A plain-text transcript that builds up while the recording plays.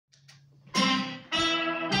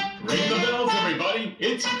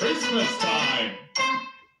It's Christmas time!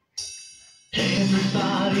 Hey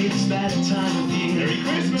everybody, it's that time of year. Merry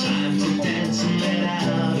Christmas! Time to dance and let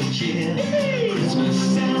out a cheer. Hey! Christmas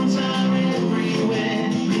sounds are everywhere.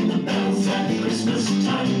 Ring the bells at Christmas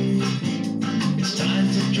time. It's time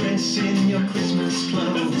to dress in your Christmas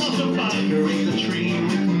clothes. It's lots of fun. Decorate the tree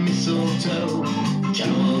with mistletoe.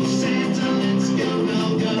 Come on Santa, let's go,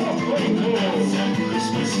 go, go. Ring the bells at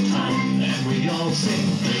Christmas time. And we all sing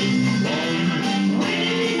bing bong,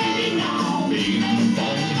 ring dong, bing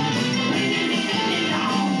bong.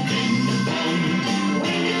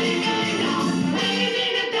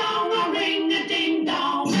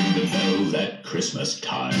 Christmas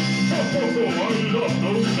time. I love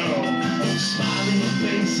those sounds. Smiling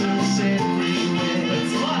faces everywhere.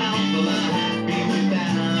 Let's smile. People are happy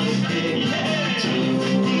without a care. Yeah.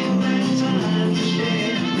 Children in that time to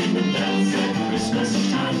share. Ring the bells at Christmas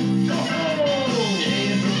time. Hey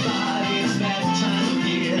everybody, it's that time of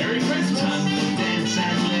year. Merry Christmas. Time to dance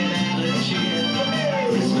and let out a cheer.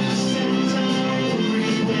 Christmas Santa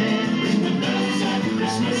everywhere. Ring the bells at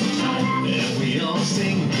Christmas time. And we all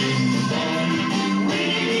sing bing bong.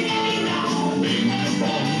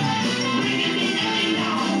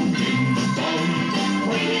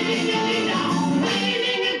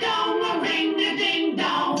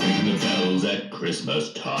 Christmas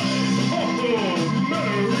time. Oh,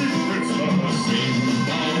 Merry Christmas! Bing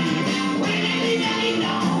bong,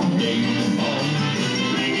 ring-a-ding-a-ding-dong. Bing bong,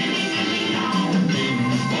 ring-a-ding-a-ding-dong. Bing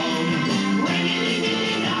bong,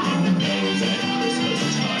 ring-a-ding-a-ding-dong. Bells at Christmas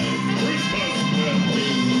time. Christmas bells.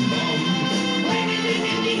 Bing bong,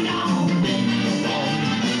 ring-a-ding-a-ding-dong. Bing bong,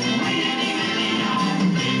 ring-a-ding-a-ding-dong.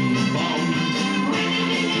 Bing bong,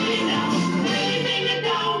 ring-a-ding-a-ding-dong.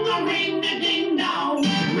 Ring-a-ding-a-dong, ring-a-ding-dong.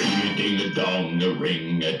 Ring-a-ding-a-dong, a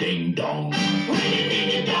ring-a-ding-dong.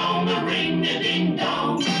 Ring-a-ding-a-dong, a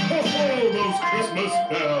ring-a-ding-dong. Oh, those Christmas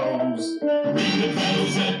bells. Ring the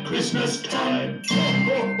bells at Christmas time. Ho,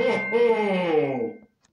 ho, ho, ho.